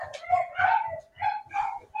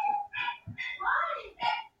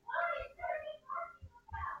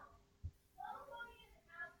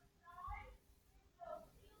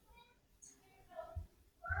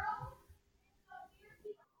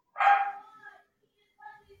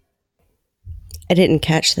I didn't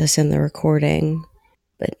catch this in the recording,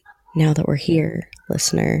 but now that we're here,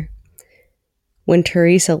 listener, when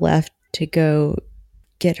Teresa left to go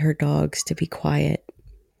get her dogs to be quiet,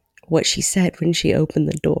 what she said when she opened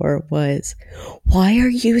the door was, "Why are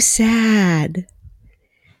you sad?"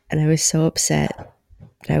 And I was so upset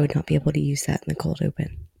that I would not be able to use that in the cold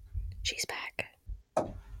open. She's back.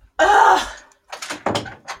 Ugh.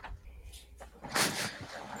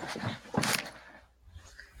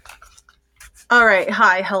 All right.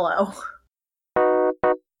 Hi. Hello.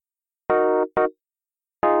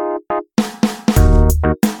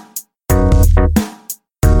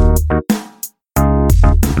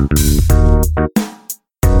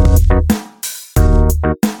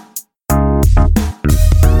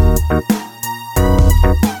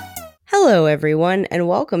 Hello, everyone, and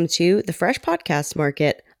welcome to the Fresh Podcast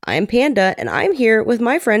Market. I'm Panda, and I'm here with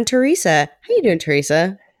my friend Teresa. How you doing,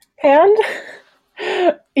 Teresa? And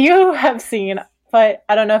you have seen, but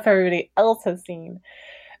I don't know if everybody else has seen,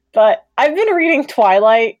 but I've been reading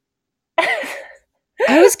Twilight.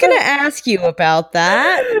 I was going to ask you about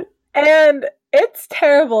that. And it's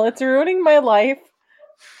terrible. It's ruining my life.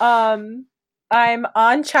 I'm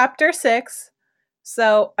on chapter 6.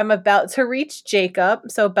 So I'm about to reach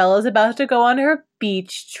Jacob. So Bella's about to go on her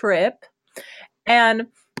beach trip. And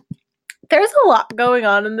there's a lot going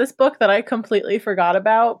on in this book that I completely forgot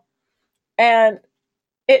about. And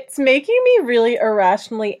it's making me really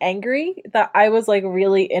irrationally angry that I was like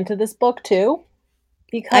really into this book too.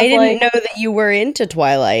 Because I didn't know that you were into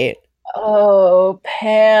Twilight. Oh,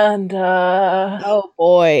 Panda. Oh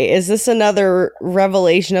boy, is this another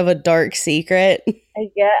revelation of a dark secret?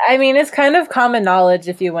 Yeah, I mean, it's kind of common knowledge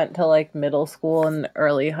if you went to like middle school and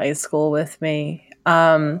early high school with me.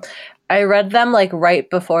 I read them like right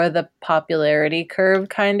before the popularity curve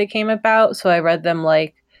kind of came about. So I read them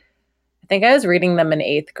like, I think I was reading them in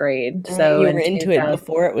 8th grade. So you were into it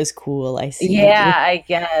before it was cool, I see. Yeah, I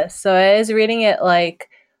guess. So I was reading it like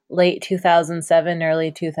late 2007,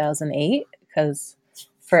 early 2008, because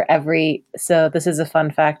so this is a fun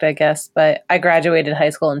fact, I guess, but I graduated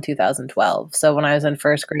high school in 2012. So when I was in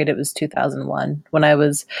 1st grade, it was 2001. When I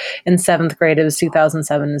was in 7th grade, it was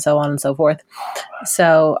 2007, and so on and so forth.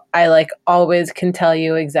 So I like always can tell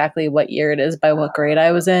you exactly what year it is by what grade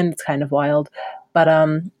I was in. It's kind of wild. But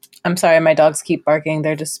I'm sorry, my dogs keep barking.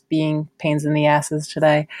 They're just being pains in the asses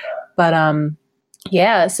today. But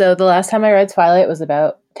yeah, so the last time I read Twilight was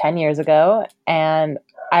about 10 years ago, and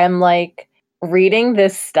I'm like reading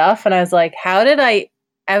this stuff and I was like, how did I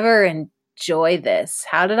ever enjoy this?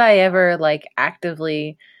 How did I ever like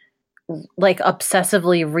actively like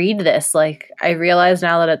obsessively read this? Like I realize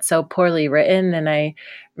now that it's so poorly written, and I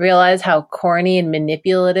realize how corny and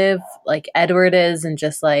manipulative like Edward is, and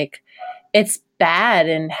just like it's bad.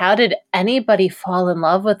 And how did anybody fall in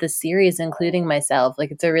love with the series, including myself?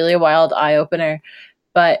 Like it's a really wild eye opener,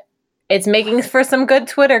 but it's making for some good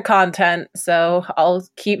Twitter content, so I'll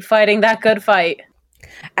keep fighting that good fight.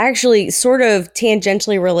 Actually, sort of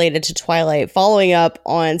tangentially related to Twilight, following up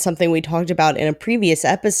on something we talked about in a previous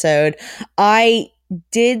episode, I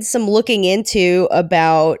did some looking into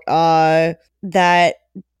about that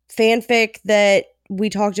fanfic that we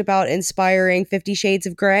talked about inspiring 50 Shades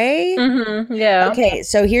of Grey. Mm-hmm, yeah. Okay,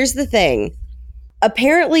 so here's the thing.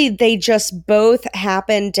 Apparently, they just both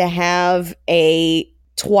happen to have a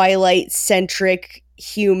Twilight-centric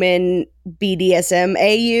human BDSM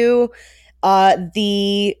AU.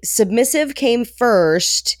 The submissive came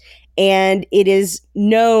first, and it is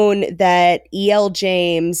known that E.L.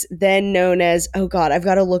 James, then known as, oh god, I've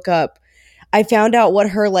got to look up. I found out what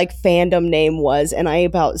her like fandom name was, and I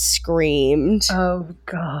about screamed. Oh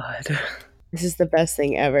god. This is the best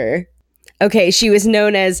thing ever. Okay, she was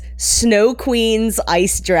known as Snow Queen's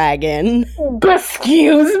Ice Dragon.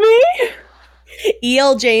 Excuse me?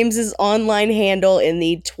 E.L. James's online handle in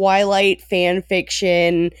the Twilight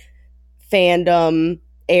fanfiction fandom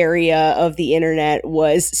area of the internet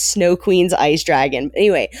was Snow Queen's Ice Dragon.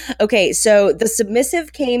 Anyway, okay, so the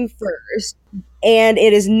submissive came first, and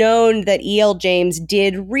it is known that E.L. James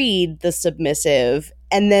did read the submissive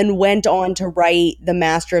and then went on to write the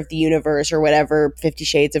Master of the Universe, or whatever 50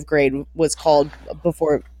 Shades of Grey was called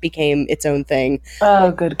before it became its own thing. Oh,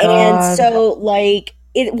 good god. And so, like,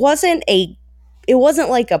 it wasn't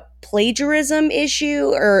like a plagiarism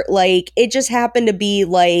issue, or like it just happened to be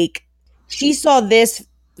like she saw this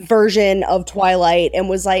version of Twilight and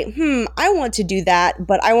was like, I want to do that,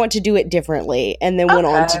 but I want to do it differently, and then went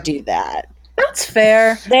on to do that. That's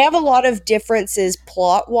fair. They have a lot of differences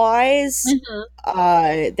plot-wise.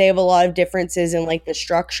 Mm-hmm. They have a lot of differences in like the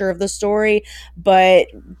structure of the story, but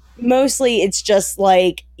mostly it's just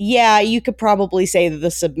like, yeah, you could probably say that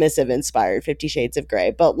the submissive inspired 50 Shades of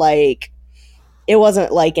Grey, but like it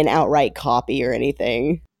wasn't like an outright copy or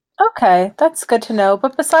anything. Okay, that's good to know.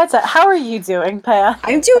 But besides that, how are you doing, Pat?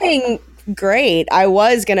 I'm doing great. I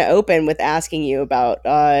was going to open with asking you about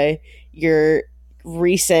your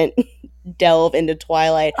recent delve into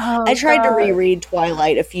Twilight. Oh, I tried to God. reread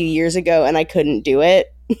Twilight a few years ago and I couldn't do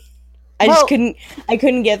it. I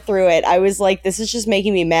couldn't get through it. I was like, this is just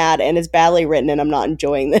making me mad and it's badly written and I'm not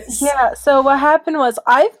enjoying this. Yeah, so what happened was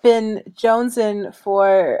I've been jonesing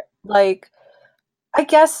for, like, I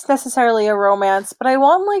guess necessarily a romance, but I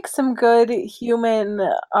want, like, some good human,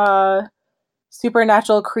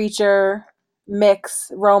 supernatural creature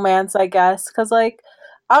mix romance, I guess. Because, like,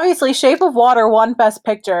 obviously Shape of Water won Best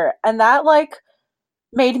Picture, and that, like,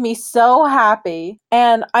 made me so happy.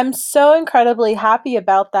 And I'm so incredibly happy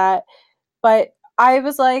about that. But I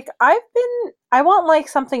was like, I want like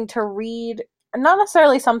something to read, not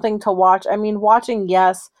necessarily something to watch. I mean, watching,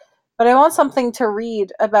 yes, but I want something to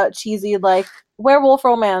read about cheesy, like werewolf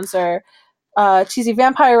romance or cheesy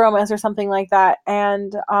vampire romance or something like that.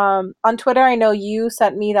 And on Twitter, I know you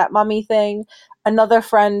sent me that mummy thing. Another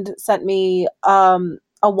friend sent me a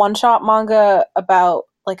one-shot manga about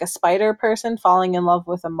like a spider person falling in love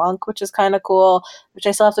with a monk, which is kind of cool, which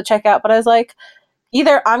I still have to check out. But I was like,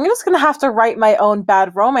 either I'm just going to have to write my own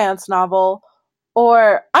bad romance novel,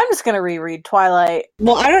 or I'm just going to reread Twilight.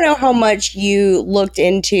 Well, I don't know how much you looked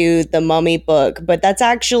into the Mummy book, but that's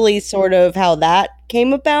actually sort of how that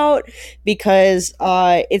came about, because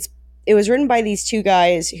it was written by these two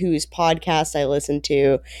guys whose podcast I listened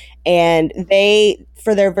to, and they,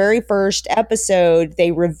 for their very first episode,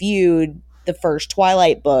 they reviewed the first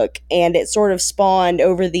Twilight book, and it sort of spawned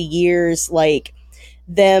over the years, like,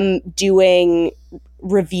 them doing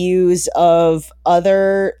reviews of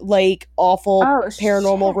other like awful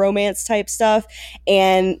paranormal romance type stuff,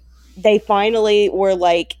 and they finally were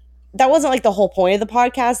like, that wasn't like the whole point of the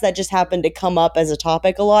podcast, that just happened to come up as a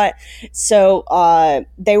topic a lot. So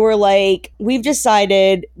they were like, we've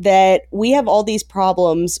decided that we have all these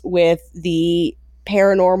problems with the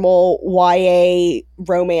paranormal YA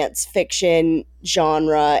romance fiction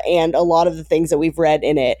genre and a lot of the things that we've read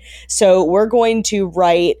in it. So we're going to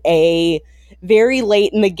write a very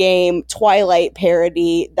late in the game Twilight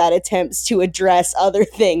parody that attempts to address other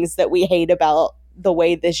things that we hate about the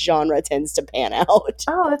way this genre tends to pan out.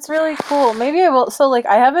 Oh, that's really cool. Maybe I will. So, like,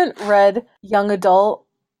 I haven't read young adult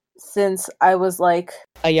since I was like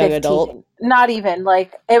a young 15. Adult. Not even,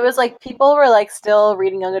 like, it was like people were like still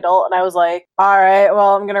reading young adult, and I was like, all right,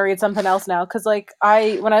 well, I'm gonna read something else now. Because like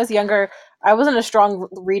when I was younger, I wasn't a strong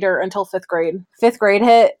reader until 5th grade. 5th grade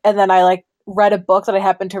hit, and then I like read a book that I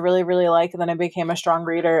happened to really, really like, and then I became a strong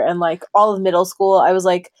reader. And like all of middle school, I was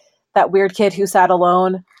like that weird kid who sat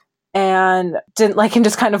alone and didn't like, and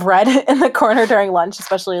just kind of read in the corner during lunch,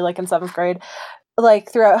 especially like in 7th grade.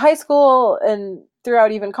 Like throughout high school and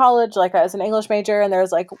throughout even college, like I was an English major, and there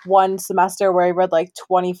was like one semester where I read like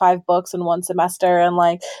 25 books in one semester, and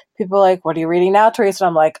like people were like, what are you reading now, Teresa? And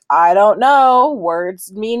I'm like, I don't know,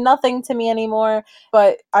 words mean nothing to me anymore.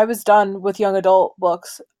 But I was done with young adult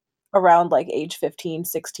books around like age 15,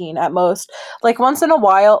 16 at most. Like once in a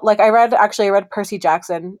while, like I read Percy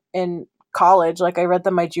Jackson in college. Like I read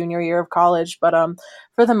them my junior year of college, but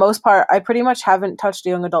for the most part, I pretty much haven't touched a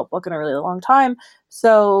young adult book in a really long time.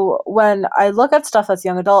 So when I look at stuff that's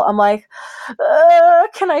young adult, I'm like,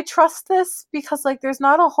 can I trust this? Because like there's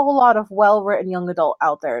not a whole lot of well-written young adult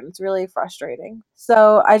out there, and it's really frustrating.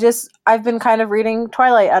 So I've been kind of reading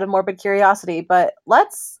Twilight out of morbid curiosity. But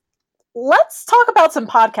let's talk about some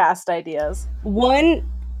podcast ideas. One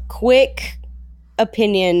quick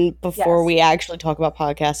opinion before we actually talk about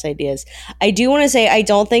podcast ideas. I do want to say, I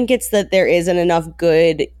don't think it's that there isn't enough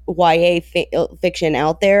good YA fiction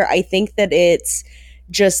out there. I think that it's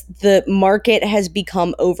just the market has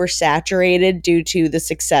become oversaturated due to the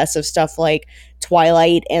success of stuff like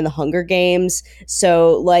Twilight and The Hunger Games.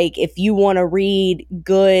 So like if you want to read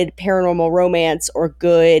good paranormal romance or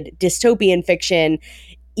good dystopian fiction,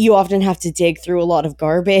 you often have to dig through a lot of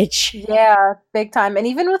garbage. Yeah, big time. And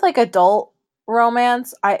even with like adult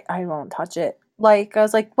romance, I won't touch it. Like I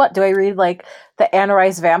was like, what do I read, like the Anne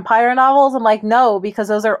Rice vampire novels? I'm like, no, because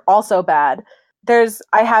those are also bad.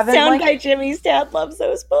 I haven't Sound like Guy Jimmy's dad loves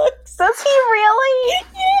those books. Does he really?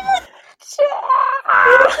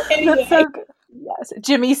 Yeah. Anyway. That's so good. Yes,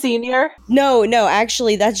 Jimmy Senior. No,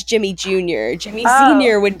 actually, that's Jimmy Jr. Jimmy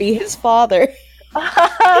Senior would be his father.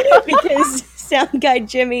 Because Sound guy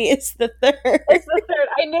Jimmy is the third. It's the third.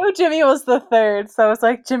 I knew Jimmy was the third, so it's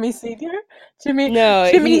like Jimmy Senior, Jimmy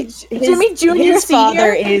Jimmy Junior. His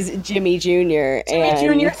father Senior? is Jimmy Junior, Jimmy and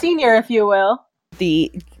Junior Senior, if you will.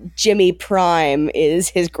 the Jimmy Prime is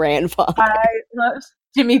his grandfather. I love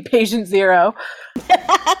Jimmy Patient Zero.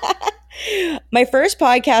 My first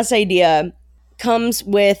podcast idea comes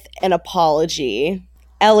with an apology.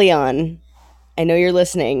 Elion, I know you're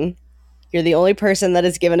listening. You're the only person that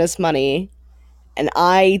has given us money, and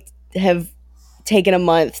I have taken a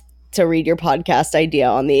month to read your podcast idea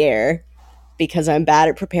on the air because I'm bad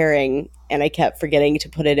at preparing and I kept forgetting to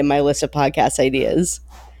put it in my list of podcast ideas.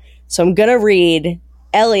 So I'm going to read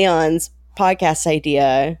Elion's podcast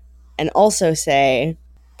idea and also say,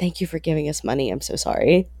 thank you for giving us money. I'm so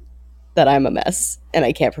sorry that I'm a mess and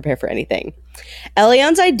I can't prepare for anything.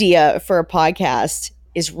 Elion's idea for a podcast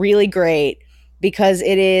is really great because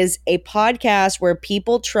it is a podcast where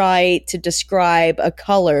people try to describe a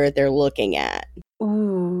color they're looking at.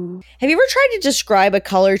 Ooh. Have you ever tried to describe a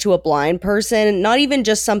color to a blind person? Not even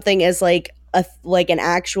just something as like an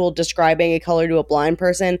actual describing a color to a blind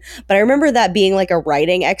person, but I remember that being like a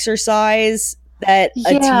writing exercise that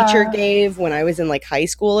a teacher gave when I was in like high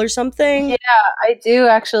school or something. Yeah, I do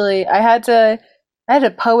actually. I had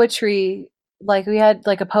a poetry, like we had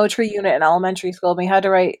like a poetry unit in elementary school, and we had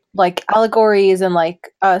to write like allegories and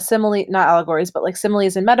like simile, not allegories, but like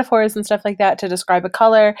similes and metaphors and stuff like that to describe a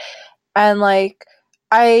color. And like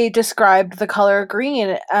I described the color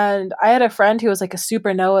green, and I had a friend who was like a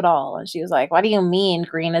super know-it-all, and she was like, "What do you mean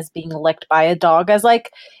green is being licked by a dog?" I was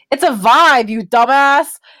like, "It's a vibe, you dumbass."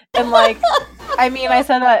 And like, I mean, I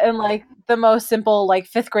said that in like the most simple like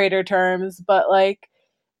fifth grader terms, but like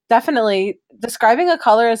definitely describing a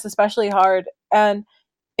color is especially hard. And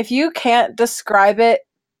if you can't describe it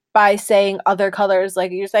by saying other colors,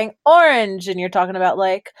 like you're saying orange and you're talking about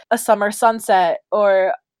like a summer sunset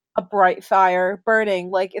or a bright fire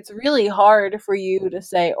burning, like it's really hard for you to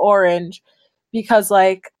say orange because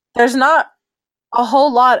like there's not a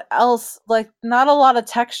whole lot else, like not a lot of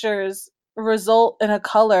textures result in a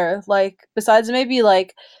color, like besides maybe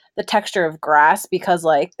like the texture of grass, because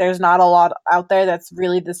like there's not a lot out there that's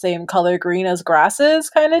really the same color green as grass is,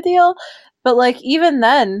 kind of deal. But like even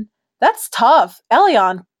then, that's tough.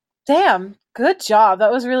 Elion, damn, good job.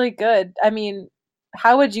 That was really good. I mean,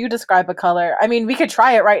 how would you describe a color? I mean, we could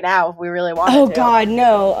try it right now if we really wanted to. Oh god,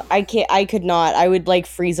 no. I can't. I could not. I would like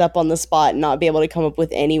freeze up on the spot and not be able to come up with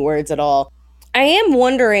any words at all. I am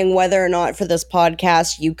wondering whether or not for this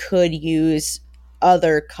podcast you could use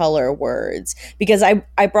other color words, because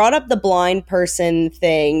I brought up the blind person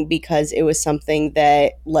thing because it was something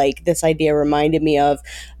that like this idea reminded me of,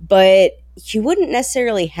 but you wouldn't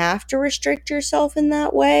necessarily have to restrict yourself in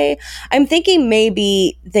that way. I'm thinking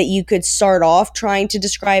maybe that you could start off trying to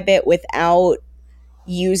describe it without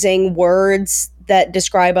using words that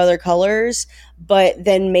describe other colors, but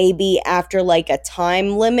then maybe after like a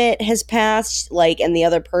time limit has passed, like, and the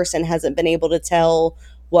other person hasn't been able to tell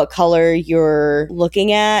what color you're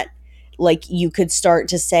looking at, like you could start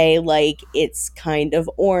to say like it's kind of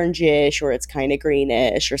orangish or it's kind of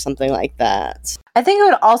greenish or something like that. I think it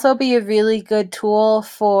would also be a really good tool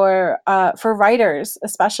for writers,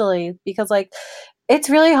 especially because like it's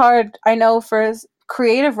really hard, I know, for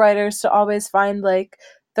creative writers to always find like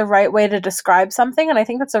the right way to describe something. And I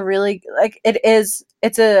think that's a really like it's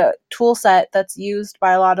a tool set that's used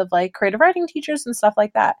by a lot of like creative writing teachers and stuff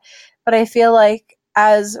like that. But I feel like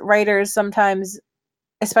as writers, sometimes,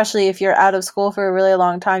 especially if you're out of school for a really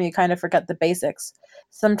long time, you kind of forget the basics.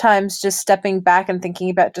 Sometimes just stepping back and thinking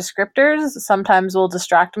about descriptors sometimes will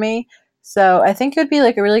distract me. So I think it would be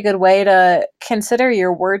like a really good way to consider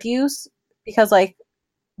your word use, because like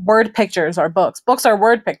word pictures are books. Books are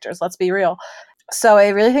word pictures, let's be real. So I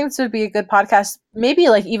really think this would be a good podcast, maybe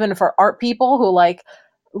like even for art people who like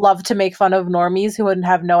love to make fun of normies who wouldn't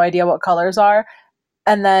have no idea what colors are.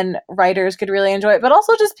 And then writers could really enjoy it, but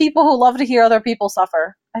also just people who love to hear other people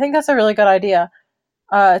suffer. I think that's a really good idea.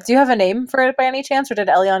 Do you have a name for it by any chance, or did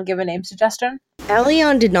Elion give a name suggestion?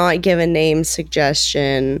 Elion did not give a name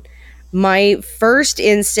suggestion. My first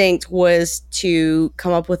instinct was to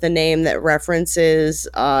come up with a name that references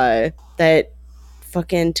that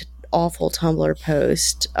fucking awful Tumblr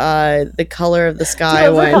post, The Color of the Sky.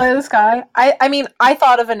 The Color of the Sky. I mean, I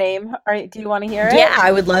thought of a name. All right, do you want to hear it? Yeah,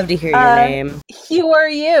 I would love to hear your name. Who are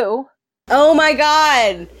you? Oh my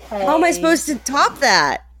god! Hey. How am I supposed to top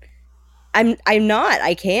that? I'm not.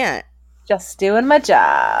 I can't. Just doing my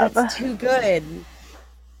job. That's too good.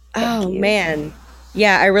 Oh man.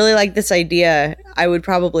 Yeah, I really like this idea. I would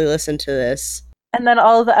probably listen to this. And then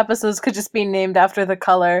all of the episodes could just be named after the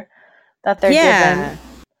color that they're given.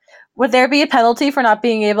 Would there be a penalty for not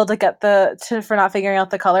being able to get for not figuring out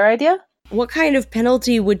the color idea? What kind of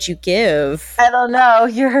penalty would you give? I don't know.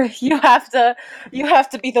 You have to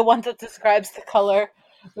be the one that describes the color,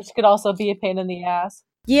 which could also be a pain in the ass.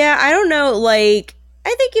 Yeah, I don't know. Like,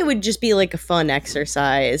 I think it would just be like a fun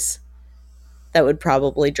exercise that would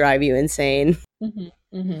probably drive you insane.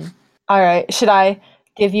 Mm-hmm, mm-hmm. All right. Should I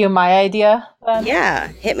give you my idea then? Yeah,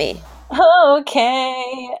 hit me.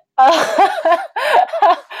 Okay.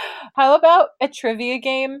 How about a trivia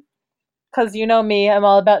game? Because you know me, I'm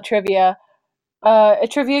all about trivia. A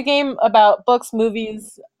trivia game about books,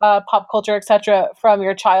 movies, pop culture, etc. from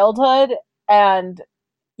your childhood, and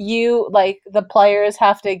you, like, the players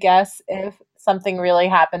have to guess if something really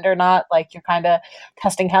happened or not. Like, you're kind of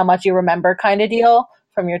testing how much you remember, kind of deal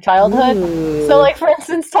from your childhood. Ooh. So, like, for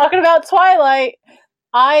instance, talking about Twilight,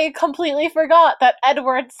 I completely forgot that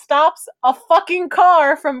Edward stops a fucking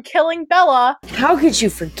car from killing Bella. How could you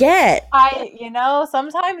forget?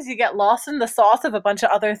 Sometimes you get lost in the sauce of a bunch of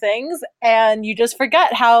other things and you just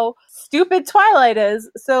forget how stupid Twilight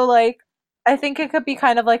is. So, like, I think it could be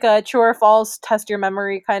kind of like a true or false, test your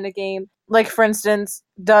memory kind of game. Like, for instance,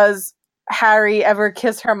 does Harry ever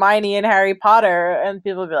kiss Hermione in Harry Potter? And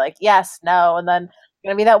people will be like, yes, no. And then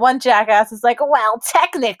gonna be that one jackass is like, well,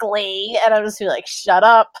 technically, and I'm just be like, shut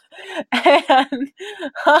up. And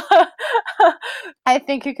I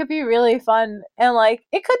think it could be really fun, and like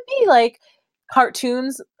it could be like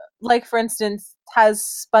cartoons, like for instance,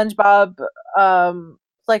 has SpongeBob,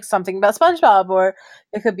 like something about SpongeBob, or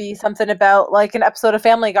it could be something about like an episode of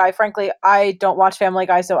Family Guy. Frankly, I don't watch Family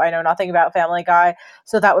Guy, so I know nothing about Family Guy,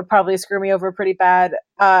 so that would probably screw me over pretty bad.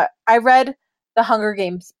 I read the Hunger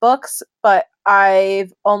Games books, but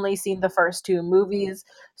I've only seen the first two movies.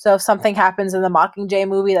 So if something happens in the Mockingjay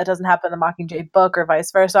movie that doesn't happen in the Mockingjay book or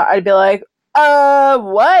vice versa, I'd be like,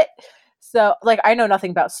 what? So, like, I know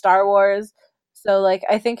nothing about Star Wars. So, like,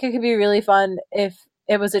 I think it could be really fun if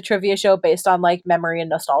it was a trivia show based on, like, memory and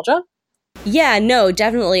nostalgia. Yeah, no,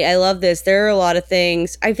 definitely. I love this. There are a lot of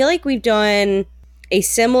things. I feel like we've done a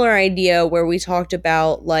similar idea where we talked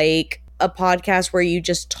about, like, a podcast where you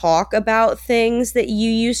just talk about things that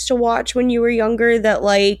you used to watch when you were younger that,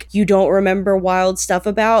 like, you don't remember wild stuff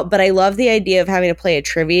about. But I love the idea of having to play a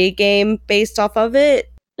trivia game based off of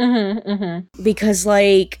it. Mm-hmm, mm-hmm. Because,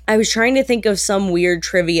 like, I was trying to think of some weird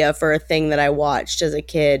trivia for a thing that I watched as a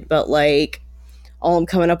kid, but, like, all I'm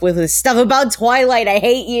coming up with is stuff about Twilight. I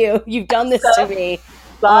hate you. You've done this to me.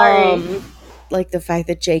 Sorry. Like the fact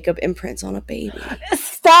that Jacob imprints on a baby.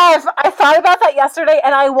 Steph, I thought about that yesterday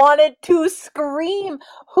and I wanted to scream.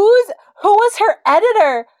 Who was her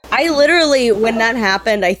editor? I literally, when that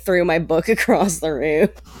happened, I threw my book across the room.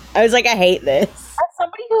 I was like, I hate this. As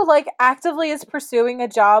somebody who, like, actively is pursuing a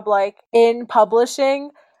job, like, in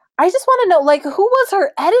publishing, I just want to know, like, who was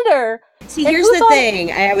her editor? See, here's the thing.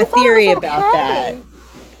 I have a theory about that.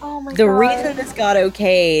 Oh my God. The reason this got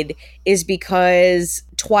okayed is because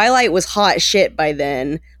Twilight was hot shit by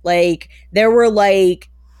then. Like, there was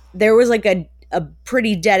like a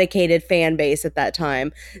pretty dedicated fan base at that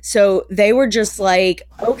time. So they were just like,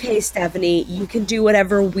 okay, Stephanie, you can do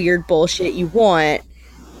whatever weird bullshit you want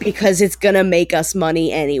because it's gonna make us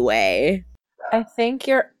money anyway. I think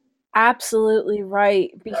you're absolutely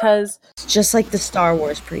right, because it's just like the Star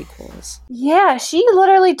Wars prequels. Yeah, she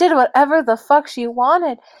literally did whatever the fuck she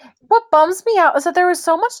wanted. What bums me out is that there was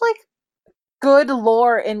so much, like, good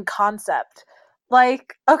lore in concept.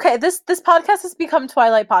 Like, okay, this podcast has become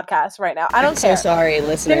Twilight podcast right now. I don't care. I'm so sorry,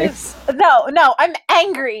 listeners. No, I'm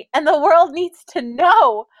angry, and the world needs to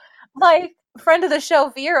know. Like, friend of the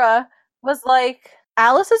show, Vera, was like,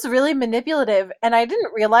 Alice is really manipulative, and I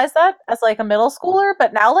didn't realize that as, like, a middle schooler,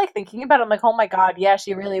 but now, like, thinking about it, I'm like, oh my God, yeah,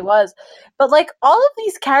 she really was. But, like, all of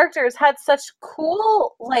these characters had such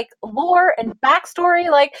cool, like, lore and backstory.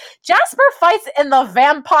 Like, Jasper fights in the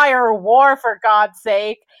Vampire War, for God's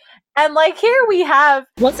sake. And, like, here we have...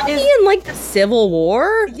 Wasn't he in, like, the Civil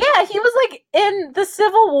War? Yeah, he was, like, in the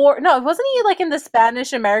Civil War. No, wasn't he, like, in the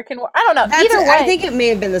Spanish-American War? I don't know. Either way. I think it may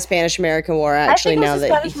have been the Spanish-American War, actually, now that you say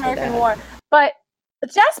that. I think it was the Spanish-American War. But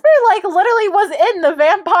Jasper, like, literally was in the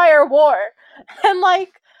Vampire War. And, like...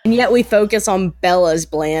 And yet we focus on Bella's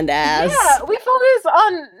bland ass. Yeah, we focus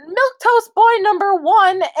on Milquetoast Boy number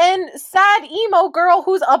 1 and sad emo girl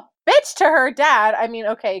who's a bitch to her dad. I mean,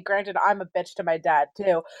 okay, granted, I'm a bitch to my dad,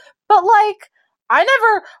 too. But, like, I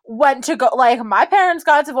never went to go... Like, my parents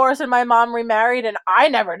got divorced and my mom remarried, and I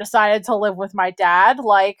never decided to live with my dad.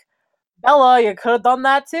 Like... Bella, you could have done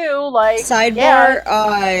that too. Like,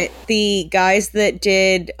 sidebar, the guys that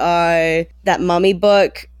did that Mummy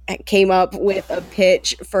book came up with a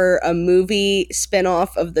pitch for a movie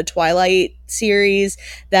spinoff of the Twilight series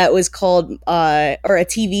that was called, or a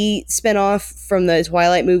TV spinoff from the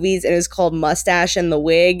Twilight movies, and it was called Mustache and the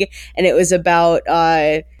Wig, and it was about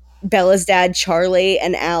Bella's dad Charlie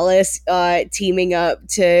and Alice teaming up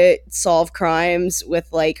to solve crimes with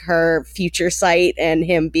like her future sight and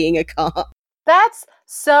him being a cop. That's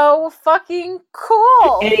so fucking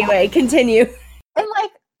cool. Anyway, continue. And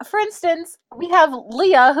like, for instance, we have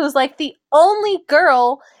Leah, who's like the only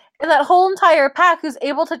girl in that whole entire pack who's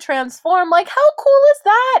able to transform. Like, how cool is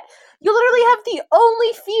that? You literally have the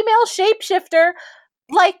only female shapeshifter,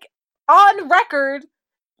 like, on record,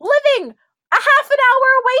 living a half an hour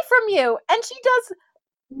away from you, and she does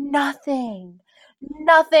nothing.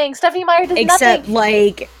 Stephenie Meyer does except nothing.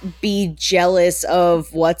 like be jealous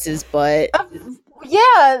of what's his butt.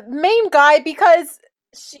 Yeah, main guy, because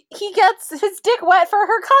he gets his dick wet for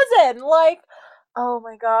her cousin. Like, oh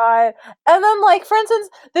my god. And then, like, for instance,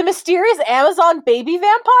 the mysterious Amazon baby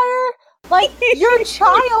vampire. Like, your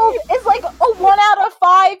child is like a 1 out of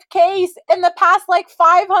 5 case in the past, like,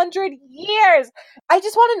 500 years. I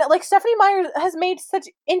just want to know, like, Stephenie Meyer has made such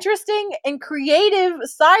interesting and creative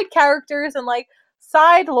side characters and, like,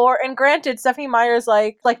 side lore. And granted, Stephenie Meyer's,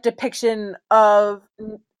 like depiction of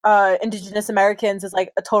Indigenous Americans is,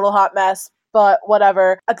 like, a total hot mess. But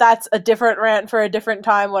whatever. That's a different rant for a different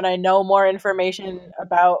time when I know more information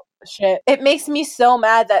about shit. It makes me so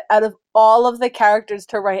mad that out of all of the characters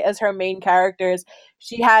to write as her main characters,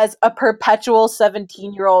 she has a perpetual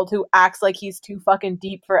 17-year-old who acts like he's too fucking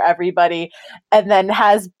deep for everybody, and then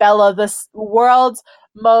has Bella, the world's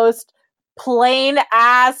most plain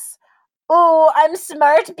ass, oh, I'm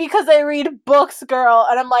smart because I read books, girl.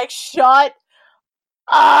 And I'm like, shut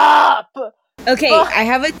up! Okay, I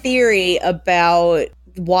have a theory about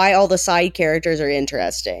why all the side characters are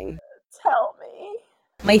interesting. Tell me.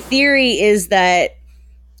 My theory is that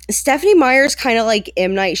Stephenie Meyer's kind of like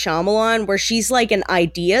M. Night Shyamalan, where she's like an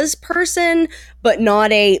ideas person, but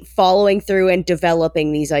not a following through and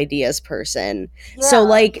developing these ideas person. Yeah. So,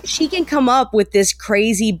 like, she can come up with this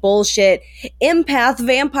crazy bullshit empath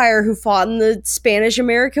vampire who fought in the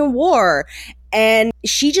Spanish-American War. And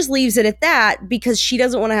she just leaves it at that because she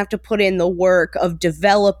doesn't want to have to put in the work of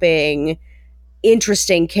developing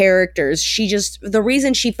interesting characters. The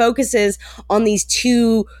reason she focuses on these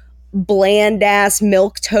two bland ass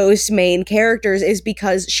milquetoast main characters is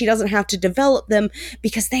because she doesn't have to develop them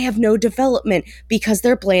because they have no development because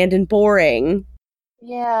they're bland and boring.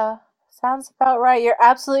 Yeah, sounds about right. You're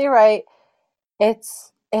absolutely right.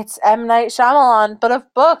 It's M. Night Shyamalan, but of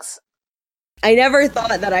books. I never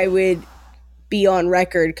thought that I would be on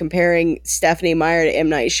record comparing Stephenie Meyer to M.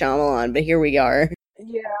 Night Shyamalan, but here we are.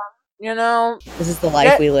 Yeah, you know, this is the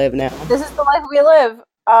life we live now. This is the life we live.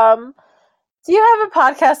 Do you have a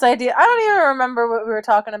podcast idea? I don't even remember what we were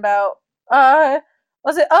talking about.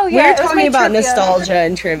 Was it? Oh yeah, we were talking about trivia. Nostalgia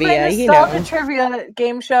and trivia. Nostalgia trivia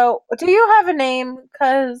game show. Do you have a name?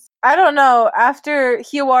 Because I don't know. After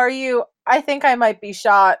Who Are You? I think I might be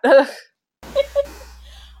shot.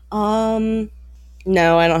 No,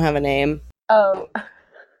 I don't have a name. Oh.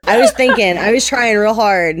 I was thinking. I was trying real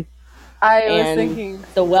hard. I was thinking.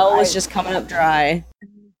 The well was just coming up dry.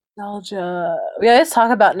 Nostalgia. We always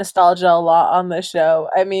talk about nostalgia a lot on the show.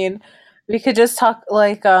 I mean, we could just talk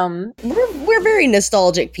like we're very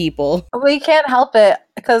nostalgic people. We can't help it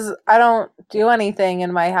because I don't do anything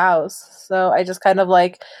in my house. So I just kind of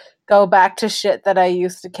like go back to shit that I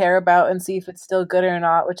used to care about and see if it's still good or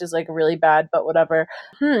not, which is like really bad, but whatever.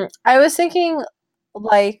 I was thinking,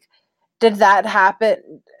 like, did that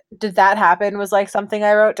happen was like something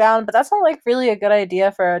I wrote down, but that's not like really a good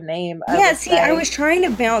idea for a name. Yeah, see, I was trying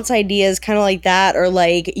to bounce ideas kind of like that, or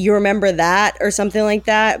like you remember that or something like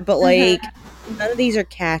that, but like none of these are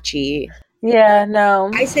catchy. Yeah,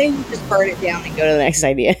 no. I say we just burn it down and go to the next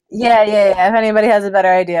idea. Yeah. If anybody has a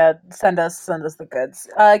better idea, send us the goods.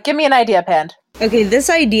 Give me an idea, Pand. Okay, this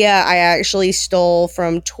idea I actually stole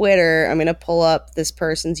from Twitter. I'm going to pull up this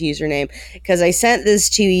person's username because I sent this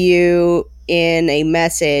to you in a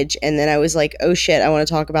message and then I was like, oh shit, I want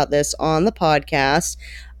to talk about this on the podcast.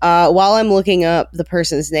 While I'm looking up the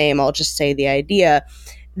person's name, I'll just say the idea.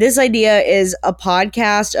 This idea is a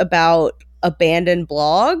podcast about abandoned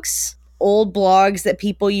blogs. Old blogs that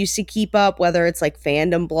people used to keep up, whether it's like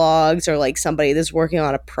fandom blogs or like somebody that's working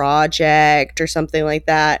on a project or something like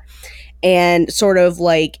that, and sort of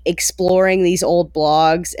like exploring these old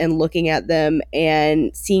blogs and looking at them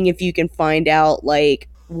and seeing if you can find out like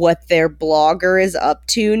what their blogger is up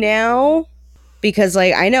to now. Because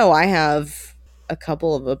like I know I have a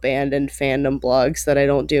couple of abandoned fandom blogs that I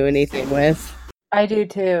don't do anything with. I do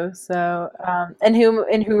too. So, and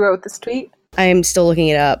who wrote this tweet? I'm still looking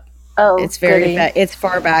it up. Oh, It's goody. it's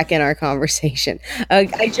far back in our conversation. I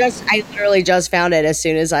literally just found it as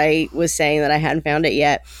soon as I was saying that I hadn't found it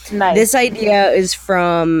yet. This Nice. idea is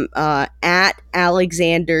from at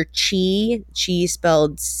Alexander Chi, Chi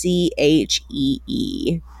spelled Chee.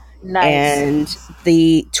 Nice. And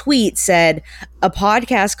the tweet said, a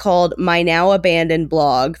podcast called My Now Abandoned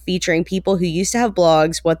Blog, featuring people who used to have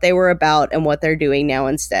blogs, what they were about, and what they're doing now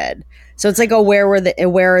instead. So it's like a where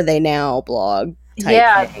are they now blog type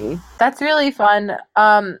Yeah, thing. that's really fun.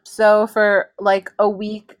 So for like a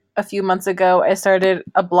week, a few months ago, I started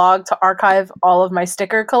a blog to archive all of my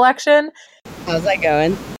sticker collection. How's that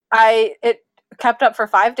going? It kept up for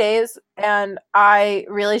 5 days, and I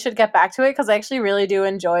really should get back to it because I actually really do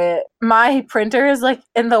enjoy it. My printer is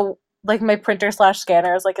my printer slash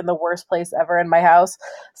scanner is like in the worst place ever in my house.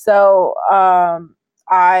 So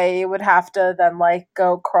I would have to then like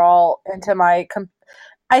go crawl into my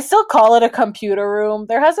I still call it a computer room.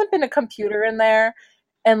 There hasn't been a computer in there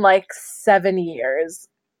in like 7 years.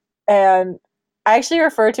 And I actually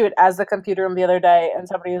referred to it as the computer room the other day, and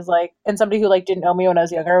somebody who like didn't know me when I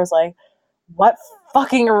was younger was like, "What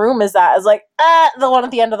fucking room is that?" I was like, the one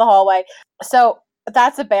at the end of the hallway. So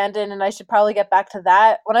that's abandoned, and I should probably get back to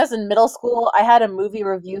that. When I was in middle school, I had a movie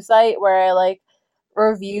review site where I like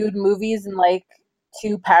reviewed movies in like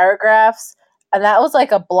 2 paragraphs, and that was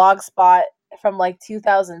like a blog spot from like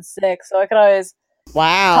 2006. So I could always talk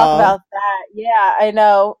Wow. about that. Yeah, I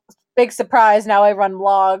know. Big surprise. Now I run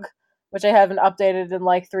blog, which I haven't updated in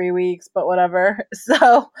like 3 weeks, but whatever.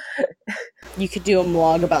 So, You could do a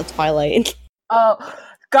vlog about Twilight. oh,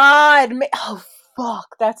 God. Oh,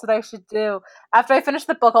 fuck. That's what I should do. After I finish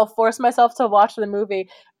the book, I'll force myself to watch the movie,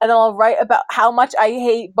 and then I'll write about how much I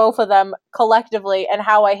hate both of them collectively and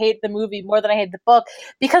how I hate the movie more than I hate the book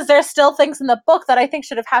because there's still things in the book that I think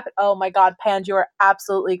should have happened. Oh my God, Pand, you are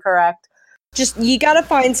absolutely correct. Just you gotta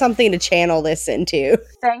find something to channel this into.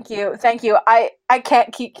 Thank you. Thank you. I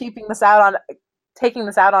can't keep taking this out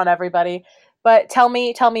on everybody. But tell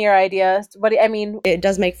me your ideas. I mean, It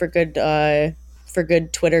does make for good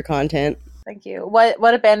Twitter content. thank you.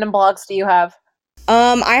 What abandoned blogs do you have?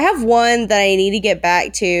 I have one that I need to get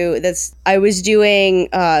back to. That's I was doing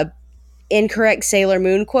incorrect Sailor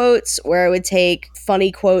Moon quotes, where I would take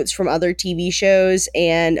funny quotes from other TV shows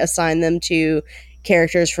and assign them to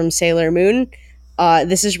characters from Sailor Moon.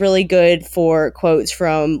 This is really good for quotes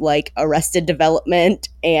from like Arrested Development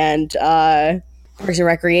and Parks and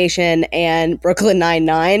Recreation and Brooklyn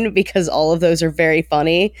Nine-Nine because all of those are very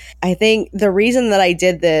funny. I think the reason that I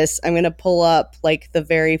did this, I'm going to pull up like the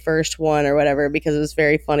very first one or whatever because it was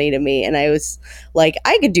very funny to me. And I was like,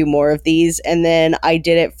 I could do more of these. And then I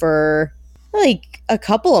did it for like a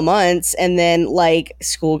couple of months. And then like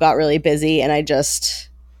school got really busy and I just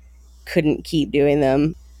couldn't keep doing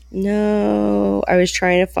them. No, I was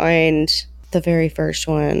trying to find the very first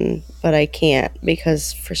one, but I can't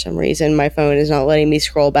because for some reason my phone is not letting me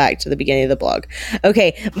scroll back to the beginning of the blog.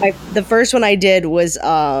 Okay, the first one I did was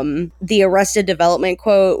the Arrested Development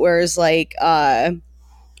quote where it's like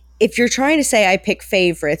if you're trying to say I pick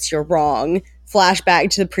favorites, you're wrong. Flashback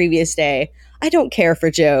to the previous day. I don't care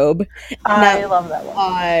for Job. I love that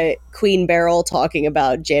one. Queen Beryl talking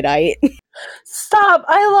about Jadeite. Stop!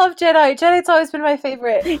 I love Jedi. Jedi's always been my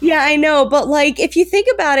favorite. Yeah, I know, but like if you think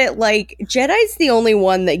about it, like Jedi's the only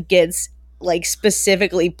one that gets like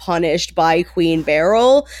specifically punished by Queen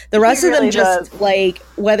Beryl. The rest of them just does. like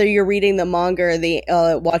whether you're reading the manga or the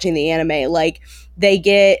watching the anime, like they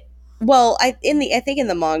get I think in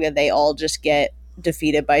the manga they all just get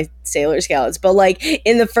defeated by Sailor Scouts, but like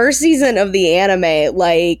in the first season of the anime,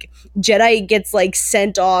 like Jedi gets like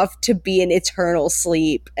sent off to be in eternal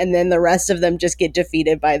sleep, and then the rest of them just get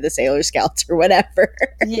defeated by the Sailor Scouts or whatever.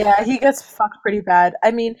 Yeah, he gets fucked pretty bad.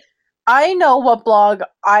 I mean, I know what blog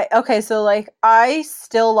so like I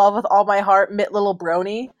still love with all my heart Mitt Little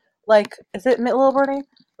Brony. Like, is it Mitt Little Brony?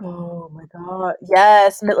 Oh my god.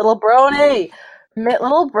 Yes, Mitt Little Brony. Mitt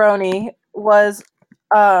Little Brony was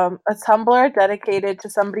a Tumblr dedicated to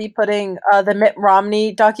somebody putting the Mitt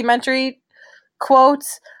Romney documentary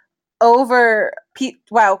quotes over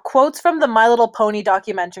quotes from the My Little Pony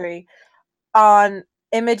documentary on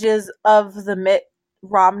images of the Mitt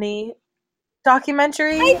Romney I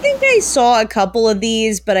documentary. think I saw a couple of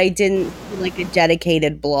these, but I didn't see like a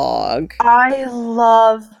dedicated blog. I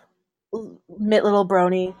love Mitt Little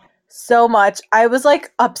Brony so much. I was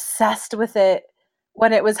like obsessed with it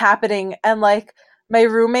when it was happening, and like my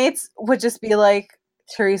roommates would just be like,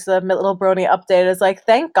 Teresa, Mitt Little Brony update is like,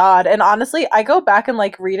 thank God. And honestly, I go back and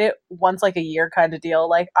like read it once like a year kind of deal.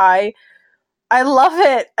 Like I love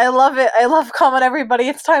it. I love it. I love Come On Everybody.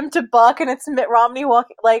 It's time to buck, and it's Mitt Romney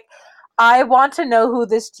walking. Like, I want to know who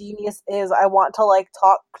this genius is. I want to like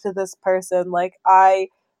talk to this person. Like, I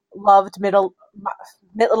loved Mitt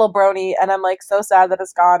Little Brony, and I'm like so sad that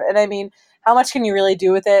it's gone. And I mean, how much can you really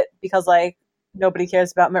do with it? Because like nobody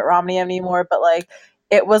cares about Mitt Romney anymore. But like,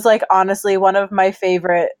 it was like honestly one of my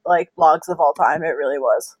favorite like blogs of all time. It really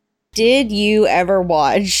was. Did you ever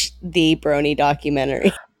watch the Brony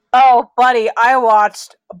documentary? Oh, buddy, I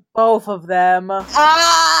watched both of them.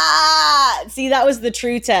 Ah! See, that was the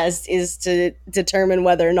true test, is to determine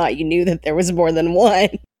whether or not you knew that there was more than one.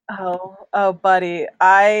 Oh, buddy,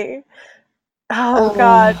 God.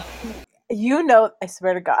 You know, I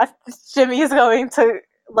swear to God, Jimmy is going to,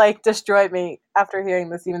 like, destroy me after hearing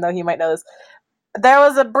this, even though he might know this. There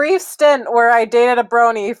was a brief stint where I dated a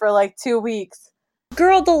brony for, like, 2 weeks.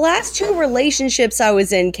 Girl, the last 2 relationships I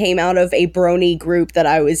was in came out of a brony group that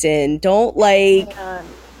I was in. Don't, like...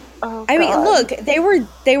 I mean, look,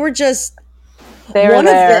 they were just... One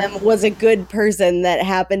of them was a good person that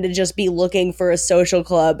happened to just be looking for a social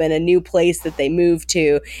club and a new place that they moved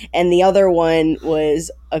to, and the other one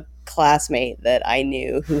was a classmate that I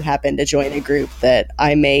knew who happened to join a group that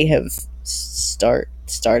I may have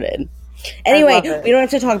started. Anyway, we don't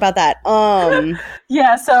have to talk about that.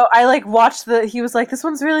 Yeah, so I like watched he was like, this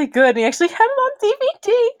one's really good, and he actually had it on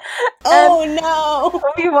DVD. Oh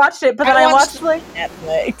no. We watched it, but then I watched like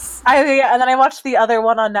Netflix. And then I watched the other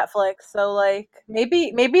one on Netflix. So like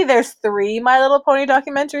maybe there's 3 My Little Pony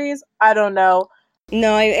documentaries. I don't know.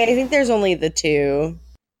 No, I think there's only the 2.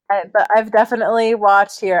 But I've definitely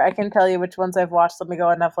watched here. I can tell you which ones I've watched. Let me go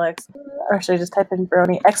on Netflix. Or should I just type in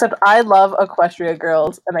brony? Except I love Equestria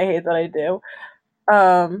Girls, and I hate that I do.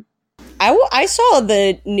 I saw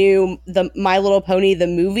the My Little Pony the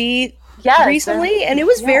movie recently, and it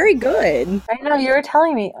was very good. I know, you were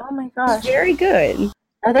telling me. Oh my gosh. Very good.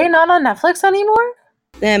 Are they not on Netflix anymore?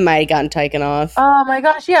 They might have gotten taken off. Oh my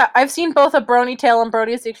gosh, yeah. I've seen both a Brony Tale and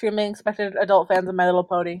Brony is the Extremely Expected Adult Fans of My Little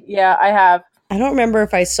Pony. Yeah, I have. I don't remember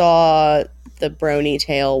if I saw the Brony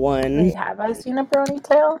Tale one. Have I seen a Brony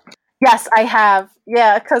Tale? Yes, I have.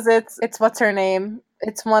 Yeah, because it's what's her name?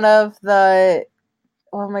 It's one of the...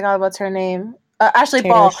 Oh my god, what's her name? Ashley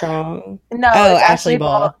Ball. Strong. No, Ashley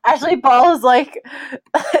Ball. Ashley Ball is like...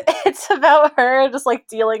 it's about her just like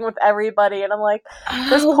dealing with everybody, and I'm like,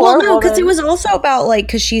 this poor woman. Because it was also about like,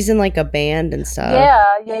 because she's in like a band and stuff. Yeah.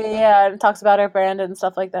 And it talks about her band and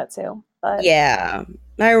stuff like that too. But yeah,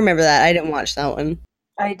 I remember that. I didn't watch that one.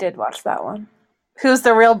 I did watch that one. Who's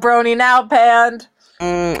the real brony now, Pand?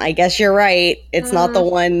 I guess you're right. It's not the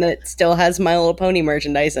one that still has My Little Pony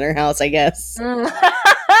merchandise in her house, I guess.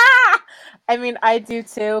 I mean, I do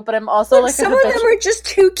too, but I'm also like some of them are just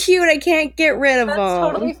too cute. I can't get rid of them.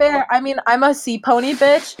 That's totally fair. I mean, I'm a sea pony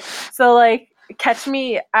bitch, so like catch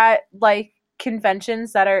me at like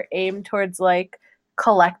conventions that are aimed towards like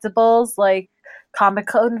collectibles, like comic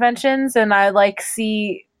conventions, and I like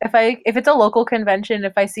see if it's a local convention,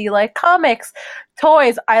 if I see like comics,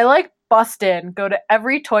 toys, I like bust in, go to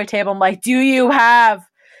every toy table. I'm like, do you have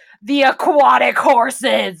the aquatic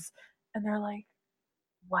horses? And they're like,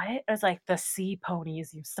 what? I was like, the sea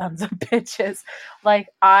ponies, you sons of bitches. Like,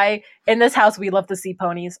 in this house, we love the sea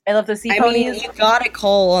ponies. I love the sea ponies. I mean, you gotta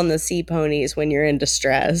call on the sea ponies when you're in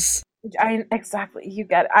distress. Exactly, you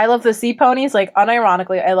get it. I love the sea ponies, like,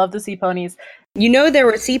 unironically, I love the sea ponies. You know there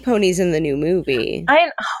were sea ponies in the new movie. I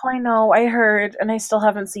know, I heard, and I still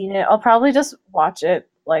haven't seen it. I'll probably just watch it,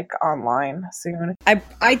 like, online soon.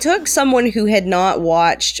 I took someone who had not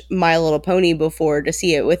watched My Little Pony before to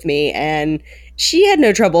see it with me, and she had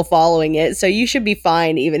no trouble following it, so you should be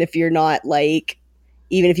fine even if you're not, like,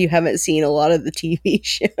 even if you haven't seen a lot of the TV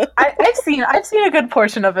show. I've seen a good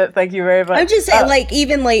portion of it, thank you very much. I'm just saying, like,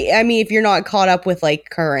 even, like, I mean, if you're not caught up with, like,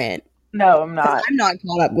 current. No, I'm not. I'm not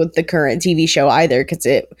caught up with the current TV show either, because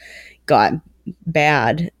it got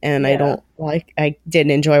bad, and I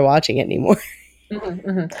didn't enjoy watching it anymore.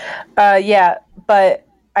 Yeah, but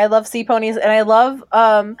I love sea ponies, and I love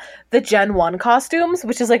the Gen 1 costumes,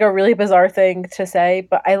 which is like a really bizarre thing to say,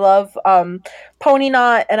 but I love Pony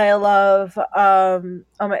Knot, and I love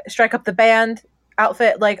Strike Up the Band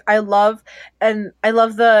outfit. Like, I love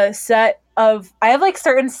the set of... I have like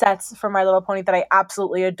certain sets for My Little Pony that I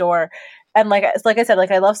absolutely adore, and like I said,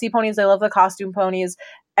 like, I love sea ponies, I love the costume ponies,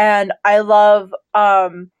 and I love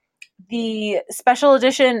the special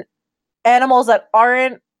edition animals that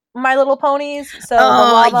aren't My Little Ponies. So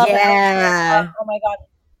yeah. Oh my god.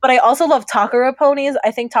 But I also love Takara ponies.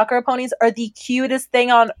 I think Takara ponies are the cutest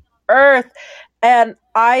thing on earth. And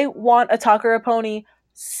I want a Takara pony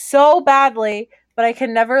so badly but I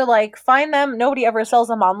can never like find them. Nobody ever sells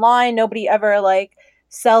them online. Nobody ever like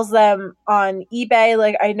sells them on eBay.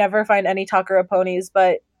 Like I never find any Takara ponies,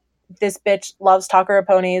 but this bitch loves Takara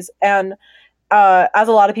ponies. And as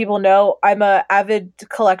a lot of people know, I'm a avid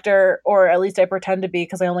collector, or at least I pretend to be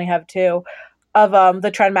because I only have 2 of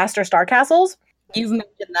the Trendmaster Star Castles. You've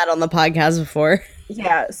mentioned that on the podcast before.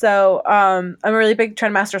 Yeah, so I'm a really big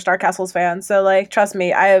Trendmaster Star Castles fan. So like, trust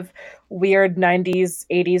me, I have weird 90s,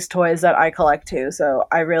 80s toys that I collect too. So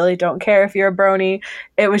I really don't care if you're a brony.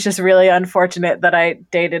 It was just really unfortunate that I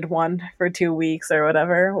dated one for 2 weeks or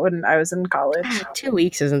whatever when I was in college. 2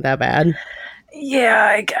 weeks isn't that bad. Yeah,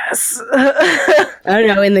 I guess. I don't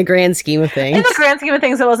know, in the grand scheme of things. In the grand scheme of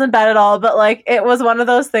things, it wasn't bad at all, but like it was one of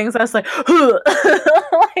those things I was like,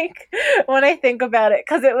 like when I think about it,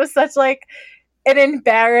 because it was such like an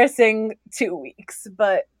embarrassing 2 weeks,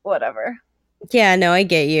 but whatever. Yeah, no, I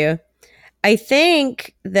get you. I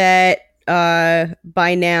think that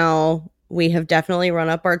by now we have definitely run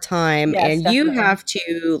up our time, Yes, and definitely. you have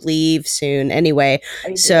to leave soon anyway.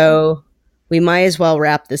 I do. So we might as well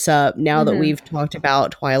wrap this up now that Mhm. we've talked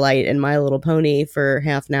about Twilight and My Little Pony for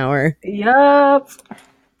half an hour. Yup.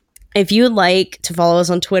 If you would like to follow us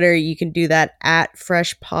on Twitter, you can do that at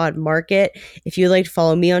FreshPodMarket. If you would like to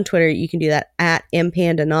follow me on Twitter, you can do that at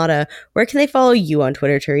MPandanata. Where can they follow you on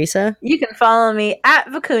Twitter, Teresa? You can follow me at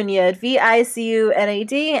Vicuñad,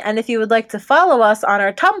 VICUNAD. And if you would like to follow us on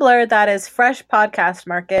our Tumblr, that is Fresh Podcast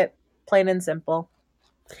Market, plain and simple.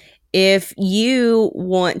 If you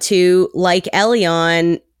want to, like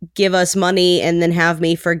Elion, give us money and then have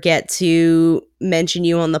me forget to mention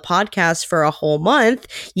you on the podcast for a whole month,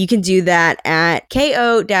 you can do that at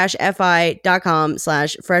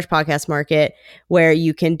ko-fi.com/freshpodcastmarket, where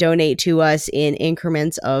you can donate to us in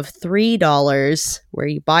increments of $3, where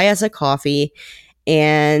you buy us a coffee.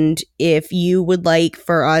 And if you would like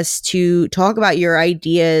for us to talk about your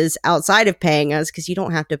ideas outside of paying us, because you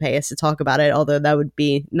don't have to pay us to talk about it, although that would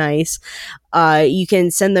be nice, you can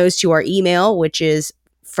send those to our email, which is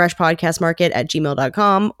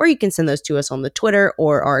freshpodcastmarket@gmail.com, or you can send those to us on the Twitter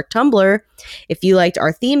or our Tumblr. If you liked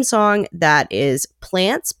our theme song, that is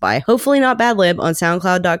Plants by Hopefully Not Bad Lib on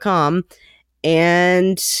soundcloud.com.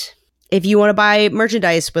 And if you want to buy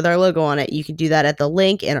merchandise with our logo on it, you can do that at the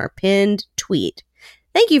link in our pinned tweet.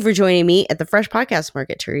 Thank you for joining me at the Fresh Podcast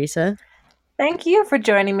Market, Teresa. Thank you for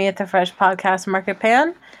joining me at the Fresh Podcast Market,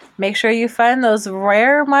 Pan. Make sure you find those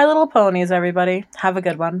rare My Little Ponies, everybody. Have a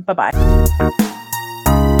good one. Bye-bye.